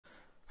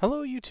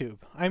Hello YouTube,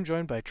 I'm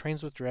joined by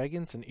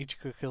trainswithdragons and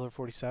Ichiko Killer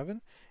 47,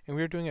 and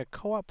we are doing a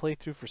co-op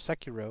playthrough for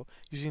Sekiro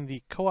using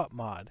the co-op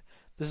mod.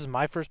 This is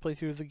my first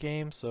playthrough of the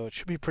game, so it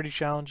should be pretty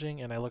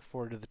challenging, and I look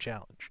forward to the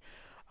challenge.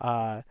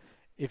 Uh,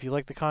 if you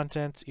like the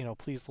content,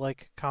 please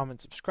like,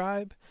 comment,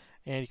 subscribe,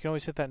 and you can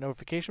always hit that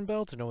notification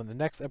bell to know when the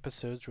next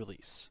episodes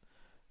release.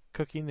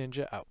 Cookie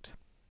Ninja out.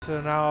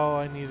 So now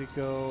I need to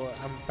go,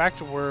 I'm back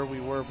to where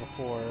we were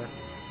before.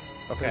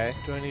 Okay.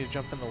 So do I need to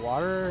jump in the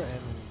water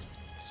and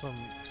swim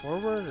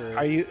forward, or?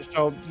 Are you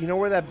so you know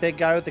where that big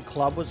guy with the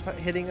club was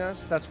hitting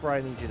us? That's where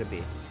I need you to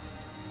be.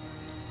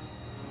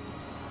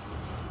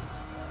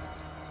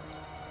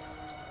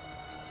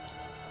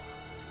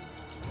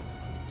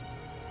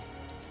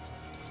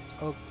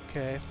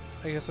 Okay,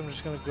 I guess I'm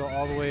just gonna go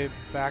all the way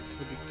back to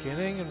the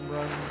beginning and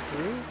run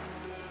through.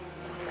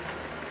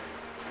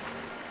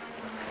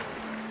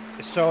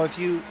 So if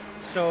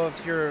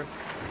you're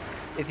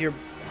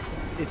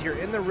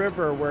in the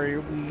river where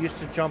we used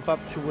to jump up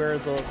to where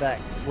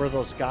where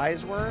those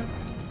guys were,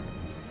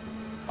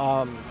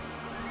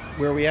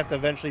 where we have to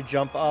eventually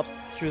jump up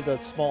through the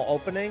small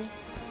opening.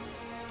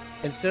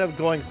 Instead of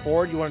going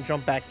forward, you want to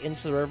jump back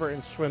into the river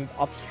and swim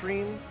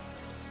upstream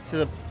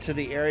to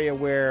the area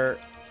where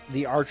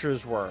the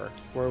archers were,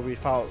 where we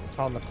found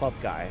the club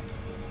guy.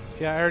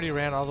 Yeah, I already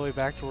ran all the way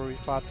back to where we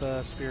fought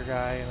the spear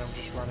guy, and I'm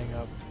just running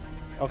up.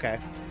 Okay.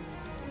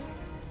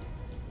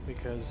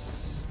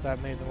 Because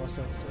that made the most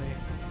sense to me.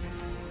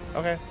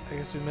 Okay. I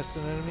guess we missed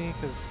an enemy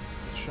because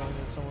it's showing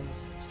that someone's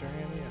staring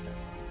at me. Okay.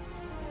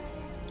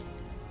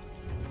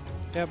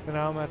 Yep, and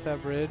now I'm at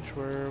that bridge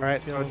where. All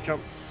right. So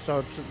jump.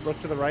 So look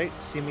to the right.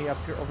 See me up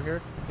here, over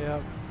here.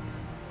 Yep.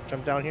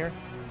 Jump down here.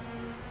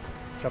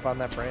 Jump on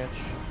that branch.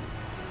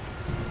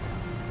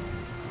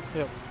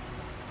 Yep.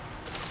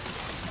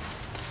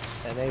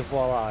 And then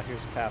voila,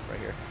 here's the path right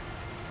here.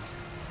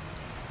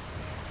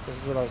 This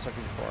is what I was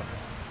looking for.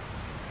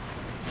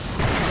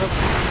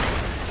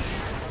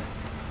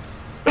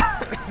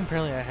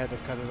 Apparently I had to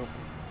cut it open.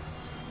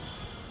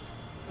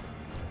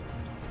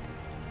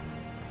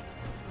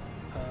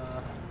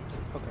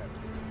 Okay.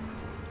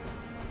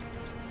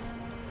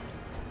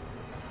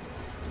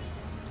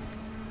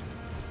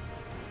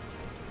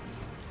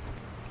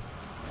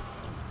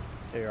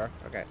 There you are.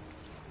 Okay.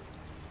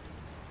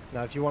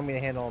 Now, if you want me to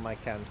handle him, I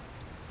can.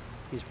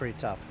 He's pretty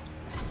tough.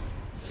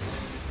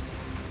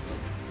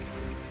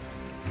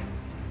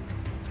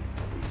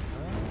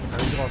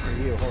 I'm going for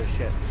you. Holy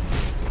shit.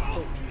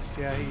 Oh, jeez.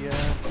 Yeah, he,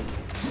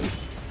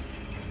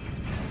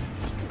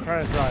 I'm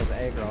trying to draw his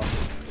aggro.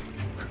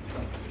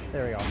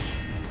 There we go.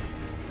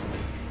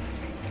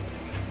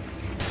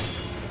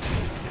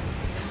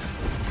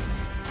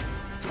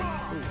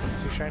 Ooh,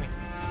 too shiny.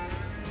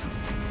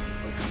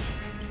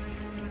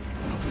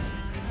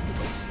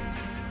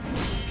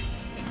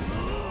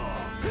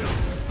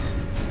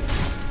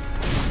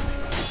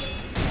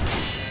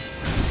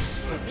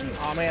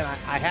 Oh man,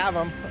 I have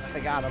him. I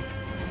got him.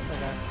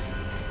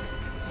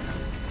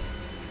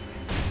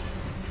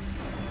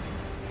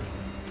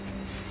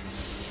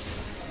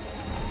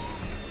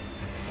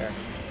 Okay.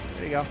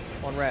 There you go.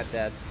 One rat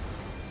dead.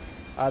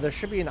 There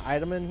should be an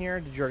item in here.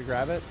 Did you already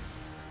grab it?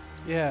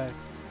 Yeah.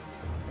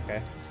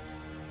 Okay.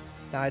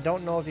 Now I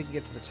don't know if you can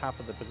get to the top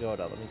of the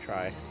pagoda. Let me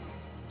try.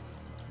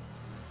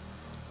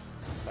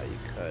 Thought you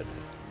could.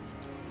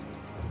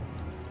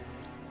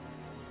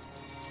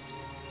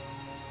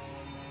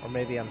 Or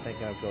maybe I'm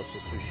thinking of Ghost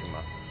of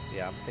Tsushima.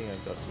 Yeah, I'm thinking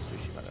of Ghost of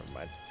Tsushima. Never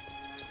mind.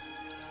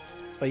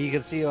 But you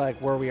can see like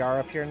where we are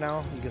up here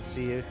now. You can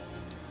see.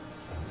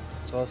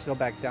 So let's go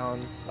back down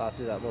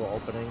through that little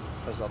opening,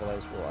 because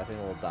otherwise I think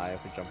we'll die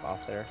if we jump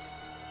off there.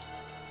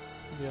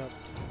 Yep.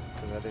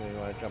 Because I think we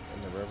want to jump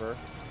in the river.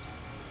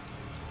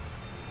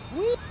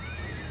 Whoop!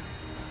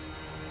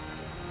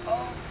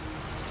 Oh!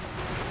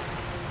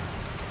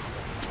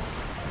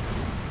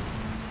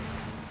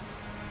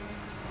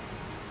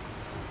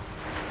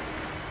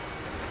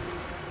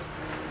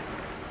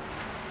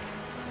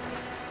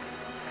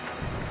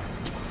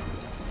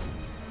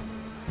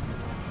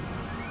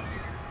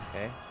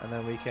 Okay, and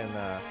then we can,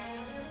 I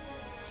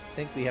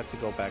think we have to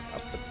go back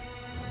up the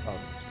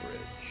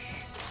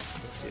bridge.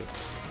 Let's see if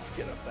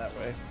we can get up that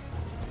way.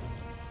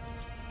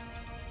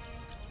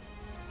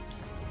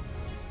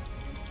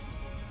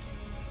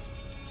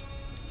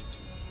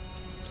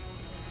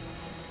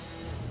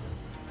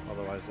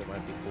 Otherwise it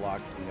might be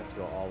blocked. We have to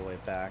go all the way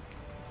back.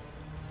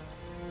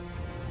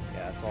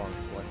 Yeah, it's all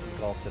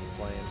engulfed in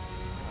flame.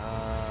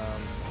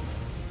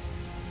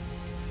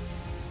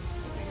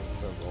 We can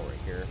still go over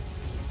here.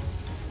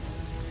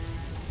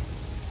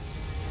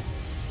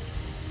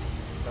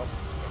 Nope.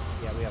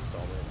 Yeah, we have to go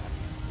all the way back.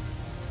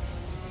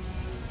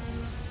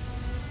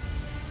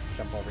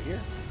 Jump over here.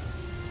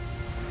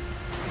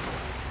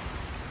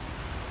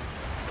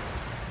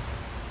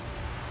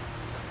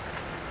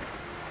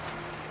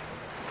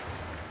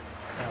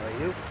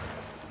 Alley-oop.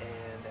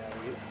 And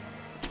alley-oop.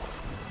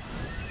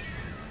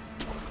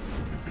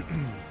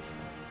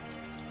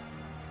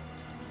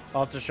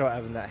 I'll have to show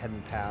Evan that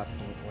hidden path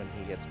when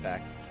he gets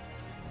back.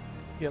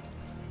 Yep.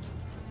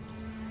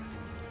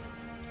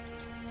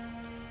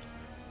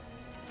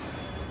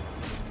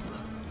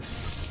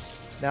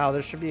 Now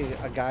there should be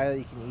a guy that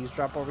you can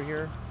eavesdrop over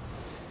here.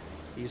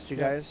 These two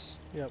guys.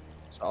 Yep.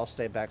 So I'll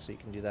stay back so you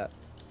can do that.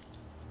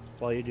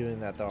 While you're doing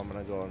that, though, I'm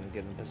gonna go and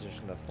get in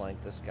position to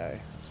flank this guy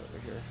that's over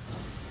here.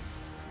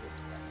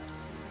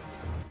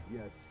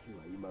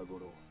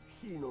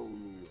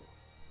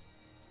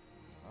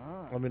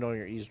 Let me know when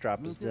your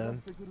eavesdrop is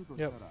done.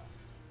 Yep.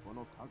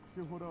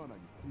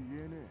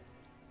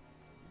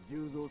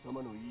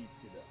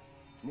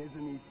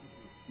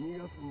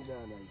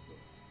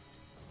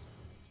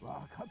 分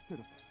かってる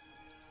ぜ。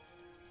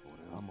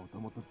俺はもと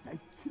もと大っ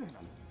嫌いな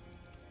んだ。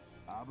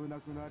危な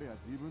くなりゃ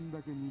自分だ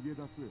け逃げ出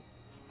す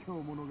卑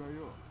怯者が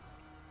よ。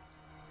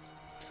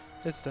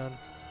It's done.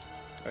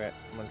 Okay,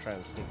 I'm gonna try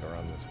and sneak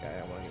around this guy.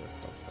 I want to get a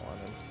stealth kill on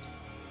him.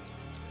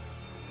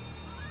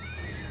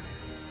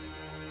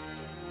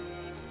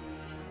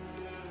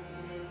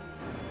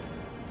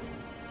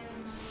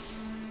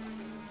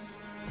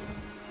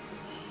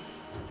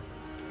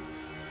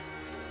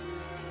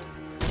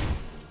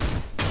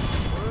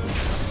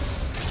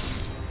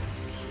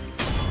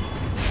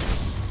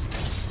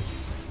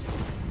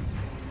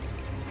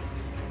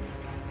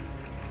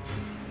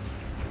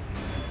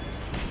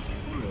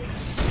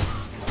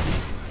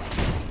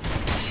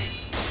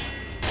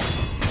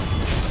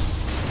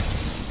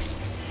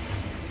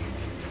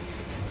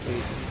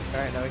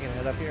 Alright, now we can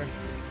head up here.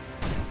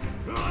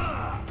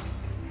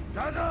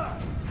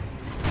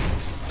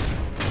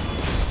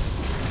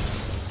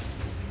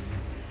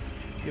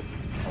 Yep.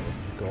 All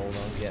this gold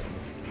I'm getting,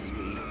 this is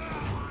sweet.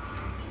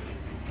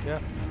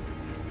 Yeah.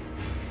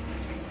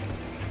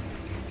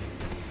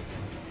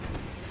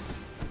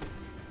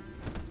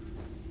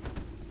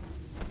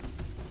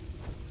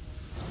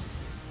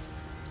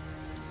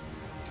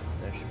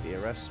 There should be a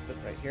respite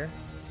right here.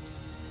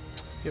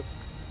 Yep.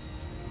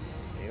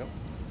 There you go.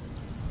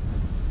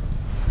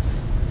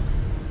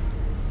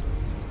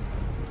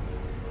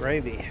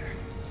 Gravy.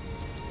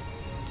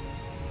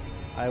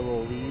 I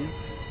will leave,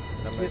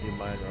 and I'm gonna do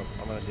mine.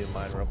 I'm gonna do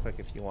mine real quick.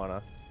 If you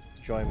wanna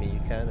join me, you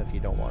can. If you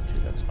don't want to,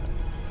 that's fine.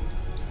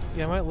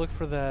 Yeah, I might look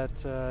for that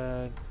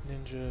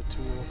ninja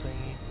tool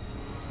thingy.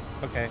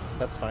 Okay,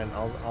 that's fine.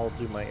 I'll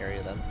do my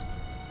area then.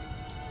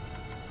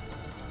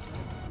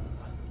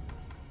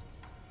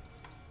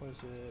 What is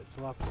it?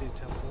 Dilapidated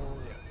temple.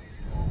 Yeah.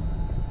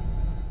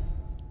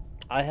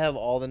 I have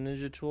all the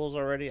ninja tools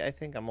already. I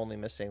think I'm only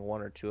missing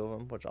 1 or 2 of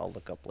them, which I'll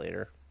look up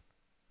later.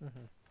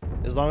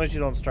 Mm-hmm. As long as you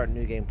don't start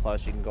New Game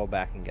Plus, you can go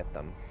back and get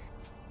them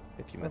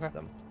if you miss Okay.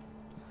 them.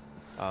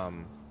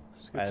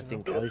 It's good I to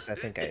think know. at least I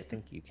think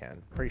you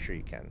can. Pretty sure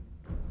you can.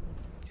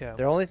 Yeah.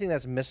 The only thing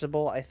that's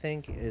missable, I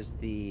think, is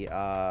the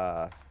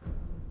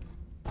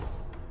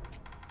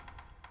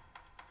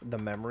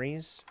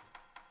memories.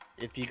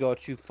 If you go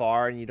too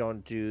far and you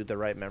don't do the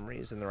right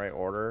memories in the right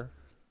order,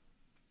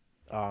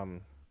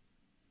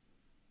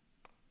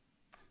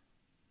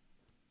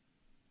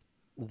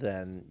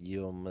 then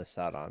you'll miss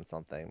out on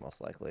something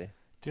most likely.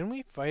 Didn't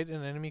we fight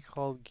an enemy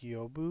called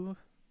Gyobu?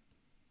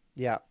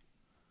 Yeah.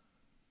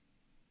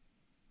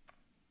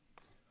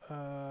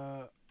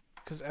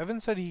 Because Evan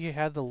said he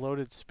had the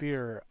loaded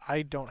spear.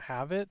 I don't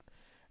have it,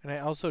 and I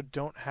also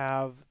don't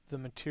have the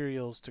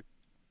materials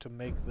to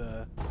make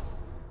the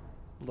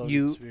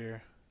loaded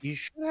spear. You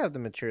should have the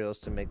materials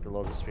to make the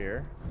lotus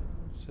spear.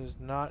 It says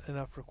not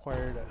enough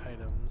required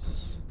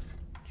items.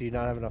 Do you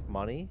not have enough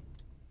money?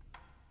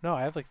 No,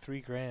 I have like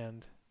 3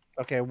 grand.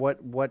 Okay, what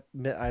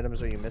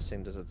items are you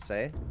missing? Does it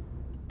say?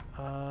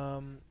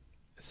 It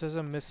says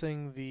I'm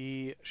missing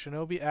the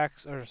shinobi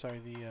axe, or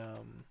sorry,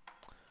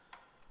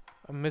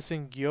 I'm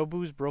missing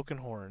Gyobu's broken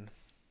horn.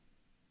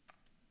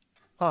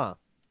 Huh.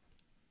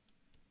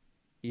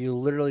 You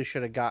literally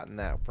should have gotten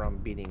that from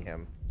beating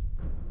him.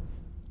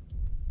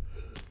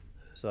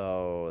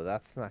 So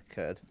that's not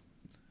good.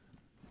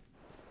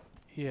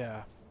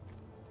 Yeah.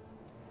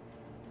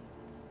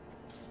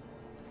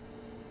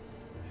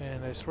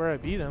 And I swear I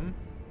beat him.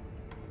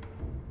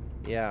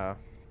 Yeah.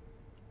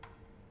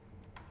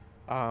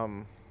 I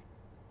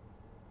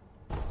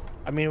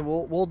mean,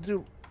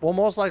 we'll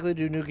most likely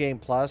do New Game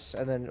Plus,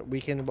 and then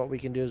what we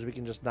can do is we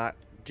can just not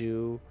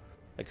do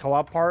the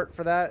co-op part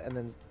for that, and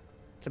then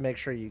to make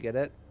sure you get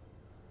it.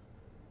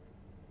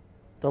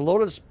 The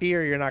loaded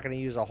spear you're not going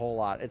to use a whole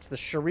lot. It's the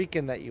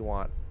shuriken that you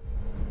want.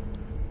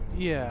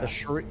 Yeah. The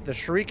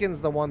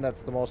shuriken's the one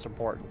that's the most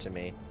important to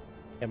me,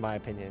 in my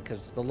opinion,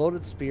 because the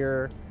loaded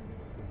spear,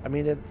 I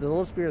mean, the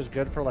loaded spear is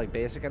good for like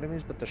basic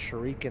enemies, but the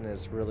shuriken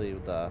is really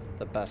the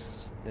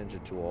best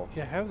ninja tool.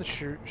 Yeah, I have the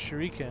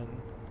shuriken.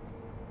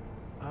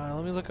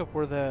 Let me look up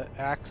where the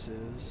axe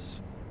is.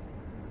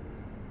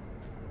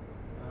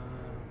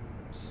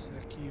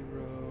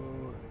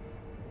 Sekiro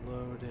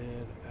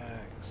loaded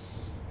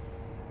axe.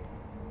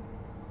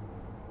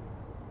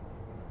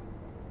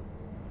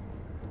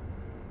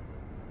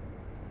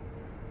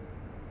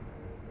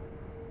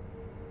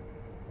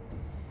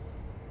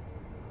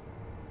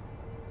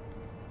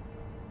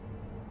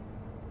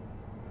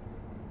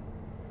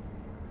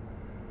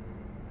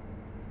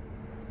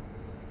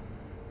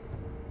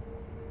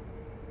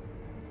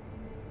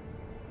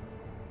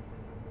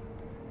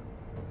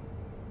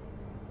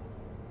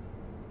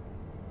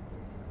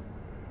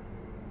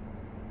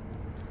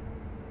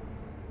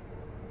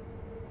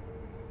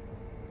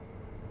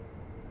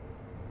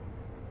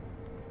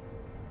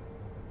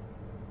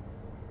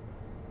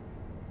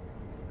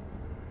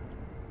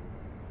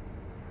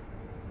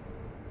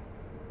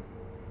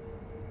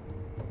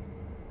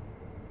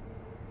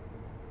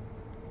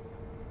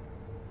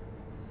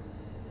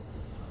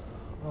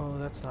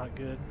 That's not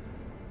good.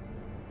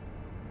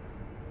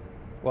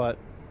 What?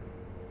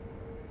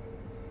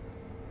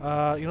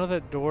 You know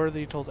that door that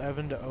you told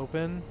Evan to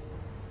open?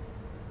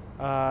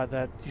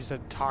 That you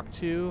said talk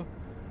to?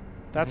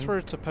 That's where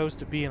it's supposed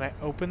to be, and I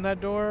opened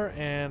that door,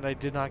 and I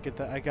did not get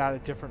that. I got a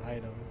different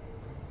item.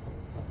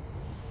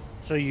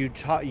 So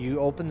you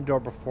opened the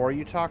door before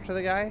you talked to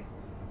the guy?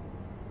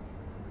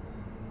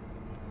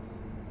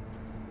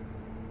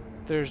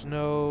 There's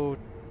no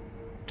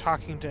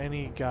talking to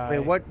any guy.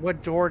 Wait,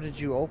 what door did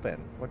you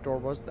open? What door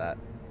was that?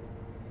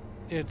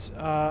 It's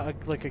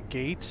like a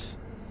gate.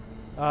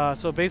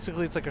 So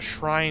basically, it's like a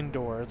shrine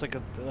door. It's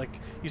like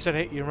you said.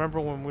 Hey, you remember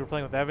when we were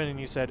playing with Evan, and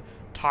you said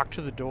talk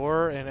to the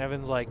door, and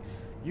Evan's like,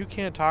 "You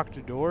can't talk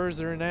to doors.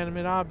 They're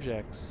inanimate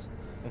objects."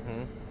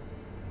 Mm-hmm.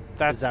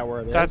 That's Is that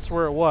where it is? That's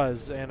where it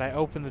was, and I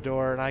opened the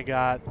door, and I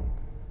got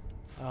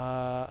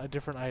a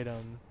different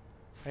item.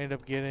 I ended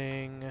up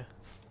getting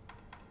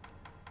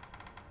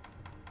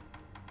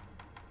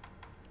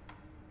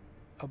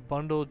a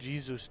bundle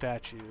Jesus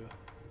statue.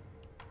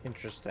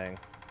 Interesting.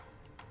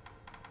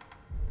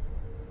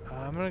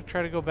 I'm gonna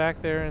try to go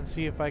back there and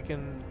see if I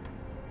can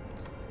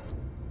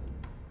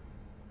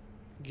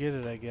get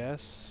it, I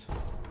guess. I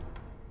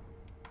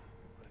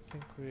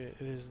think it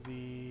is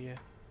the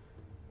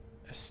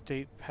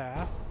estate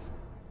path.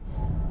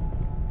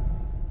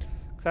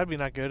 That'd be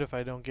not good if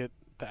I don't get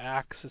the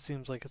axe. It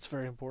seems like it's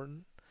very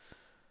important.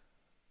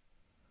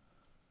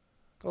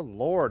 Good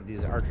lord,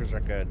 these archers are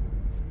good.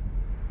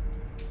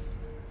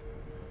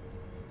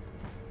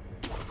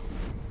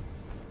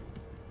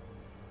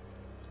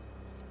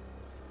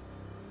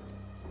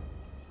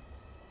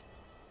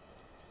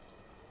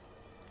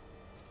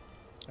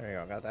 There you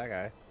go, got that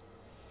guy.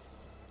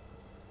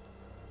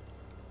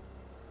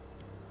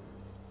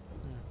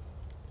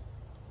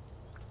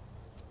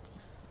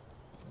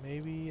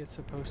 Maybe it's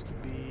supposed to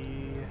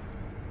be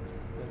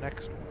the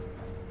next one.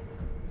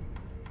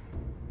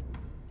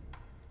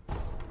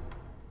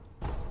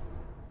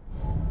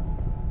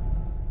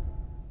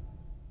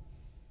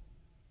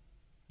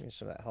 Give me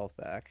some of that health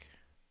back.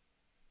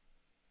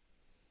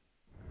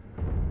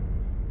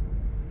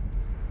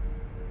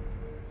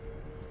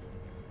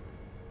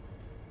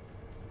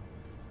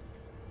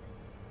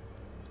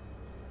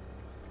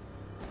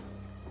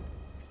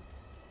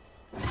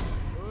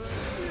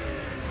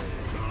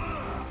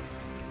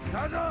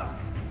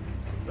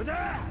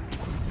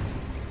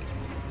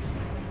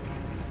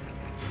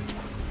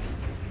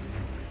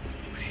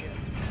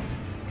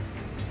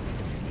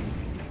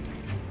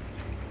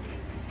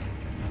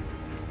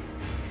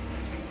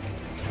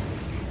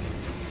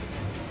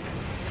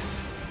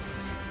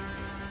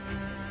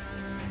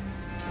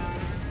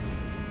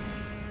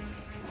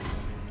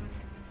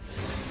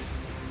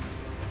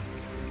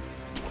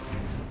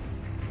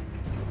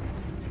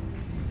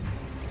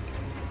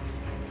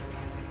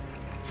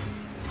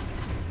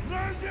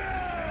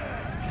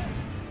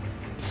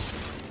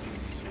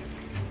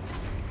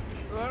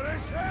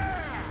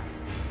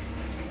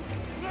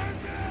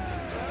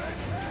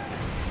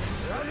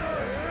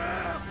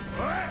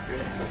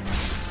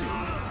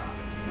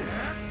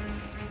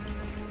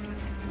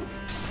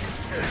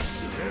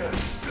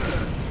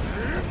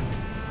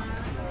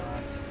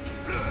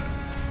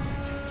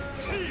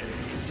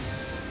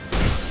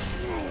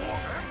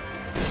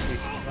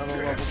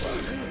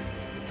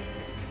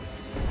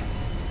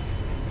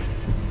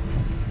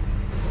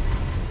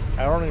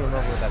 I don't even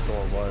remember what that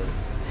door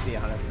was, to be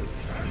honest. I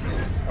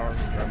don't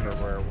remember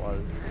where it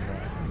was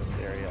in this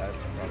area.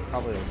 I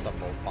probably will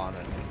stumble upon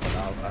it, but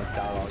I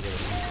doubt I'll get a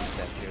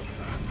statue.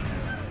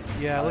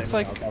 Yeah, it looks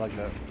like.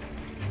 That.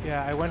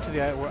 Yeah, I went to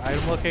the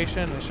item location,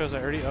 and it shows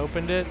I already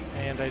opened it,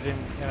 and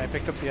I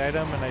picked up the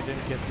item, and I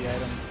didn't get the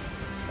item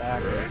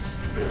back.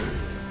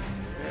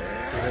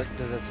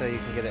 Does it say you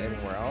can get it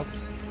anywhere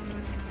else?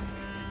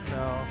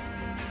 No.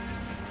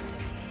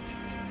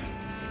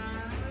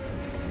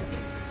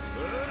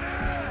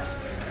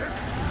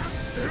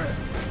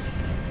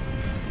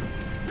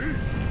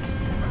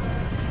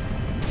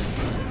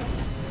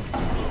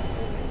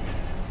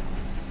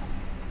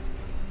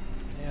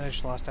 And I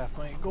just lost half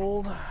my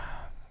gold.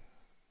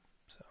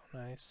 So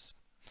nice.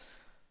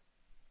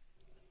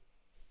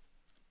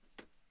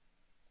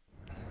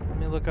 Let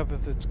me look up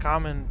if it's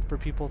common for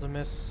people to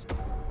miss.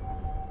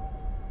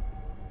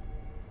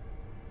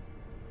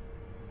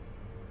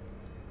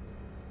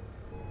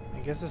 I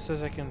guess it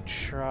says I can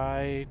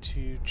try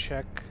to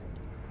check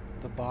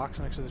the box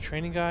next to the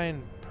training guy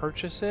and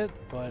purchase it,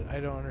 but I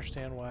don't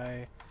understand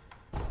why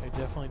I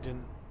definitely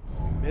didn't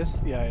miss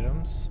the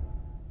items.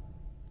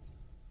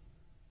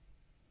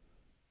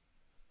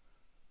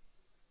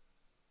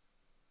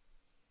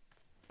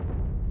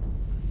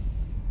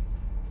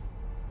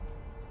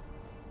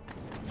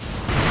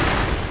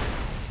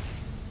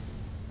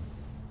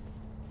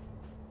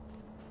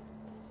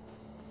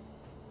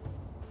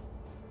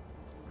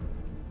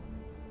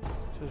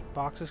 This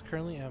box is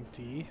currently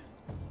empty.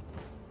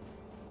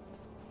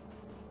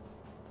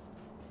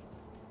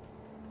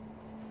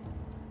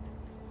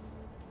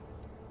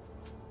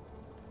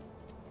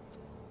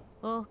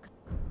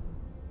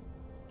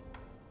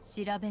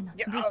 調べの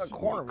Get 物 out of 資 the を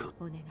corner.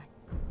 お願い。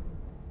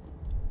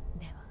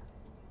では。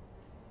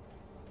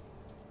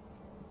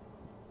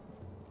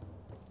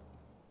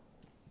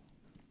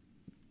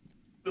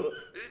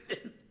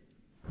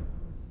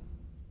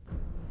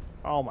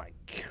 Oh my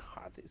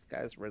god, these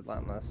guys are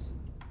relentless.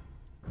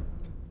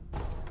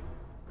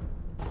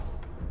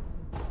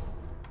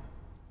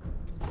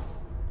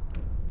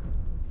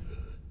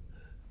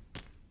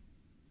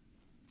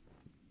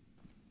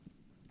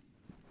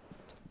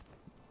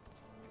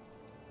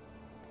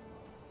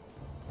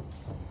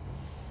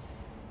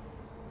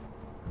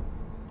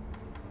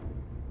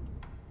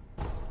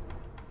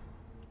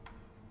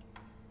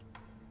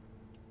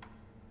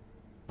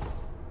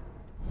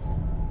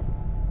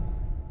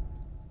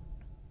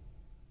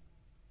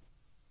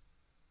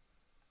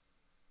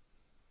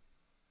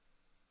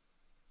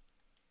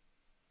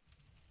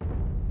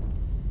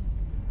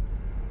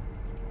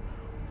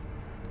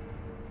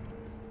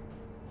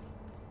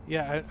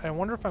 Yeah, I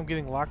wonder if I'm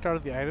getting locked out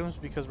of the items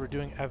because we're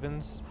doing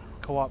Evan's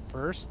co-op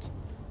first,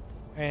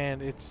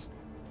 and it's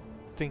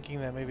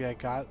thinking that maybe I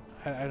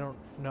don't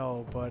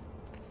know, but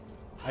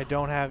I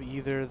don't have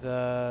either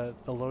the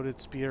loaded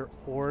spear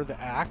or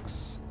the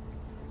axe,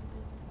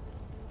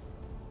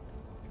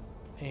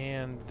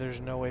 and there's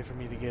no way for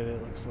me to get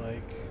it, looks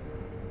like.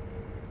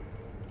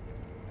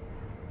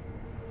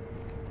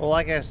 Well,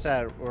 like I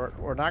said,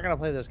 we're not gonna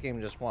play this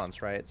game just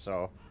once, right?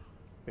 So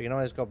we can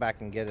always go back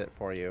and get it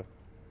for you.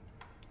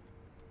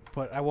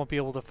 But I won't be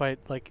able to fight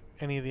like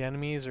any of the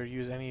enemies or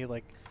use any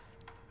like.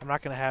 I'm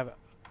not gonna have.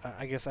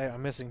 I guess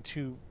I'm missing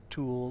 2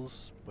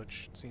 tools,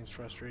 which seems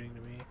frustrating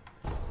to me.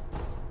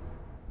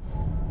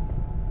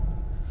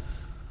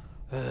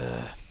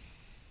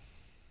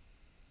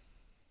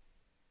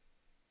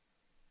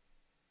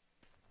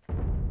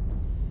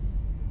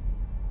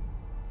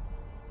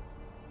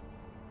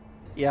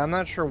 Yeah, I'm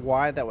not sure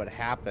why that would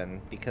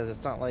happen because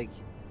it's not like.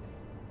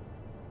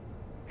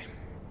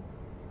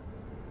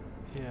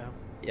 Yeah.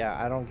 Yeah,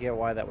 I don't get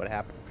why that would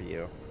happen for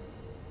you.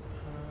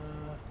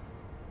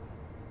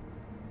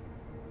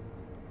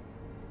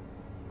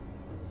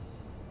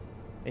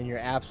 And you're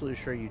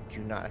absolutely sure you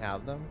do not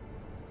have them?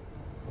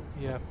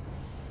 Yeah.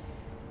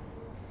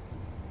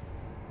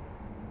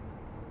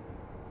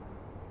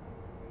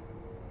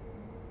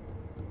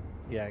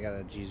 Yeah, I got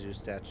a Jesus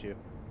statue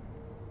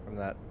from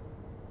that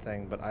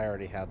thing, but I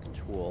already had the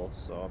tool,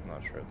 so I'm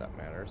not sure if that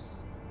matters.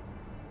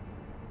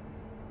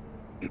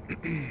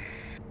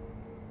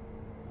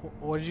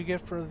 What did you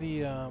get for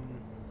the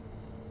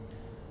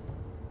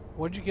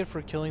what did you get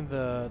for killing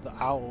the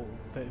owl,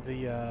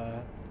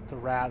 the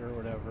rat or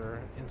whatever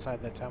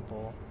inside that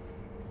temple?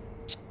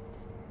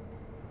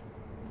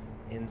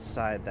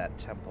 Inside that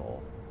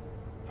temple.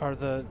 Or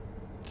the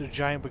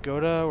giant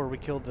pagoda where we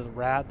killed the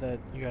rat that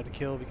you had to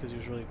kill because he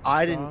was really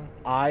strong?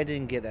 I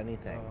didn't get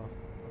anything. Oh,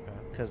 okay.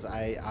 Because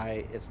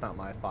it's not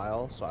my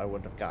file, so I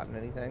wouldn't have gotten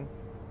anything.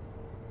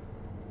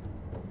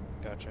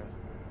 Gotcha.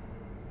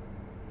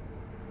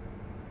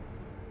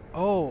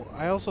 Oh,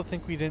 I also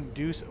think we didn't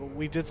do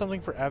we did something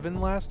for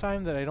Evan last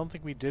time that I don't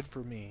think we did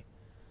for me.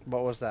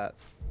 What was that?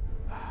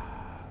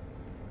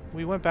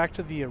 We went back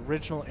to the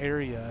original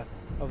area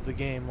of the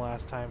game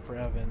last time for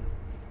Evan.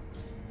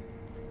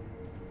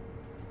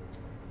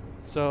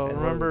 So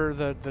And remember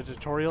the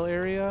tutorial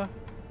area?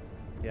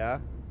 Yeah?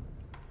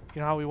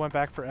 You know how we went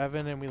back for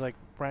Evan and we like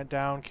went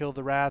down, killed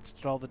the rats,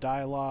 did all the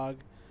dialogue,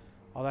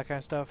 all that kind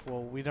of stuff?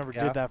 Well, we never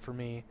Yeah. did that for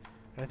me.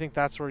 And I think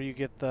that's where you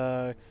get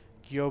the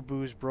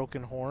Gyobu's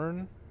broken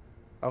horn.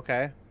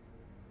 Okay.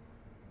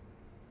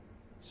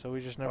 So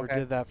we just never Okay.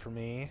 did that for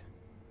me.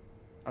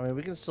 I mean,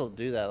 we can still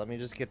do that. Let me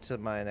just get to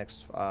my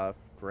next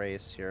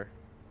grace here.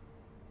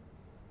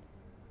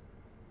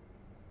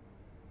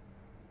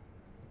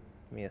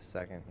 Give me a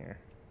second here.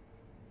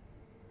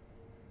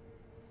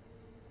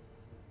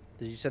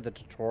 Did you say the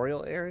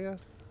tutorial area?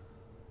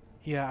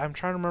 Yeah, I'm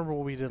trying to remember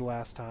what we did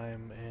last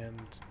time, and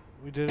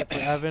we did it for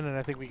Evan, and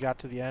I think we got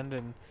to the end,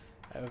 and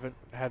Evan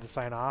had to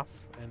sign off,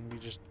 and we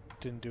just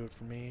didn't do it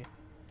for me.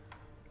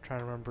 I'm trying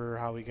to remember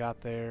how we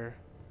got there.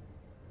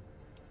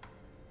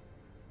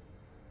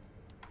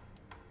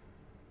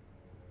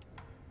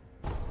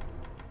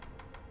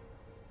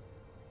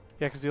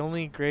 Yeah, because the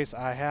only grace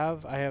I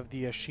have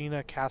the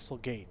Ashina Castle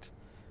Gate.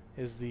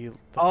 Is the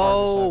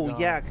Oh, farthest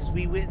I've yeah, gone. because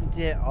we went and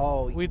did.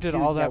 Oh, We did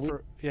dude, all that yeah,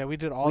 for we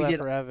did all we that did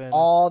for Evan.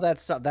 all that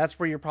stuff. That's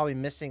where you're probably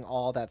missing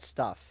all that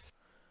stuff.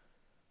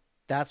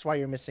 That's why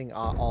you're missing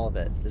all of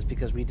it. Is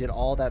because we did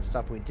all that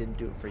stuff. We didn't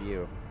do it for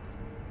you.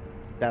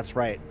 That's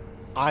right.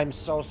 I'm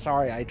so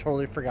sorry. I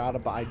totally forgot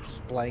about. I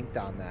just blanked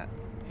on that.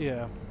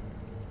 Yeah.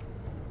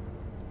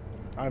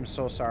 I'm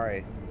so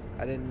sorry.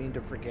 I didn't mean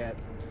to forget.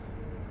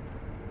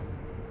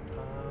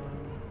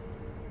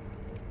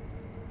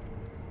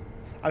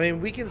 I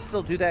mean, we can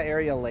still do that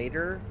area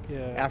later. Yeah.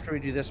 After we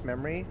do this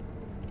memory.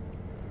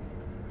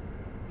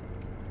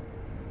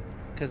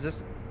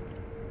 Because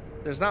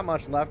there's not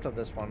much left of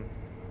this one.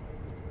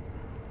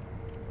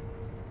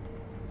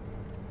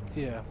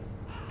 Yeah.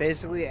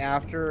 Basically,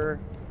 after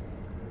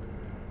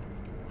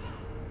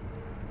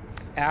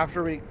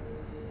we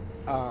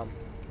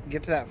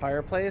get to that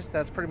fireplace,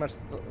 that's pretty much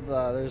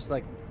there's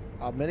like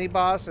a mini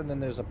boss and then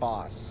there's a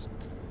boss.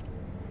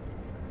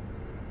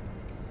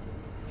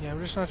 Yeah,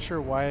 I'm just not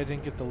sure why I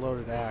didn't get the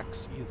loaded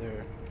axe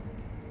either.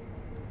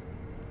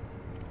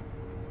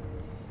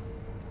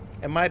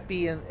 It might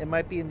be in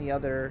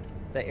the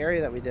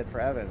area that we did for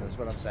Evan, is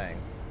what I'm saying.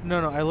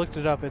 No, I looked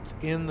it up. It's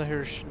in the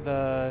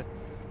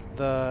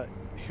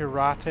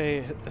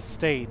Hirata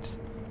estate,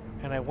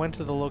 and I went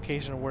to the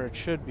location where it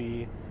should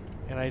be,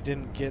 and I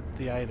didn't get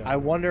the item. I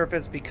wonder if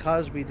it's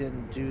because we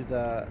didn't do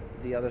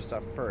the other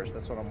stuff first.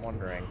 That's what I'm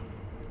wondering.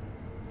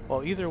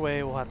 Well, either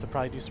way, we'll have to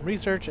probably do some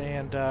research,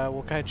 and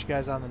we'll catch you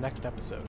guys on the next episode.